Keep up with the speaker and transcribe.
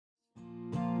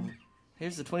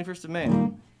Here's the 21st of May.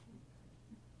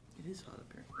 It is hot up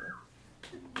here.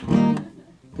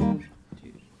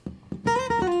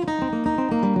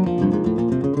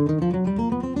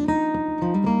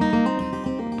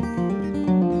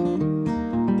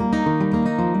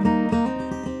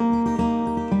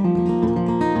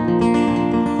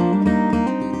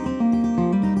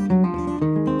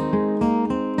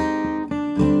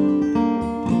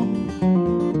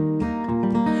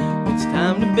 It's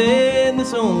time to bid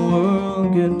this old world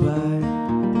goodbye.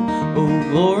 Oh,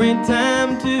 glory,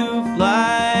 time to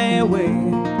fly away.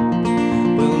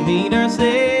 We'll meet our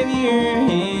Savior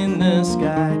in the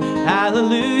sky.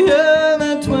 Hallelujah,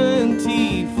 the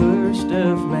 21st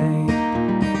of May.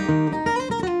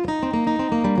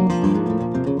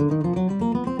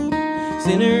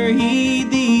 Sinner,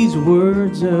 heed these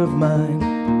words of mine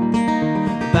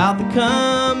about the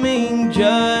coming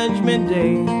judgment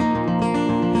day.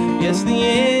 Yes, the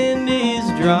end is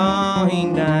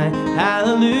drawing nigh.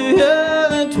 Hallelujah,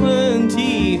 the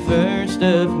 21st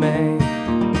of May.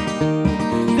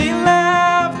 They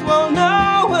laughed while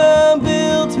Noah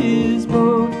built his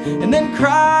boat, and then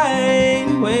cried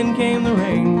when came the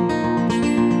rain.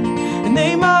 And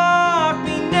they mock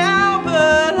me now,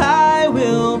 but I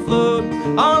will float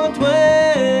on the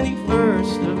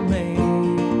 21st of May.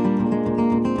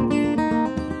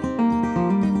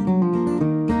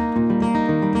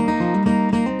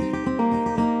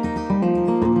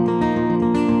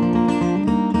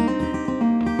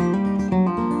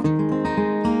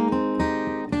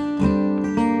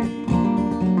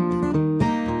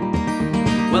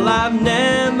 Well, I've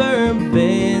never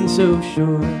been so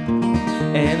sure,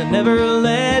 and I never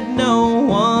led no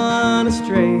one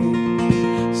astray,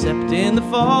 except in the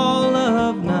fall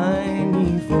of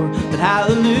 '94. But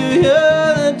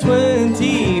hallelujah, the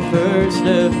 21st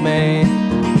of May.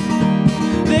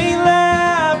 They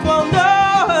laughed while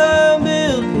Noah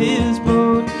built his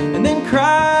boat, and then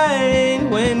cried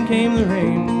when came the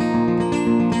rain.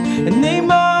 And they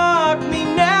mock me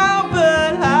now,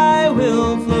 but I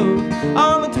will float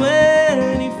on the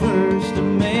 21st of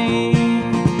May.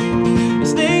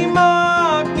 Yes, they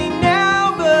mock me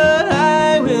now, but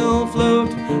I will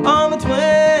float on the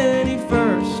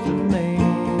 21st of May.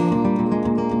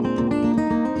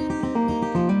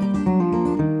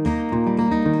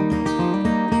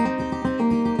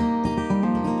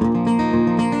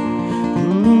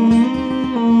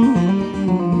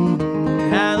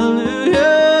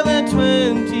 Hallelujah, the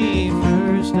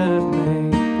 21st of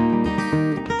May.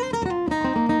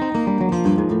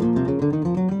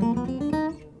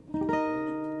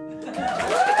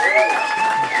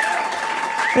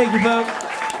 Thank you, folks.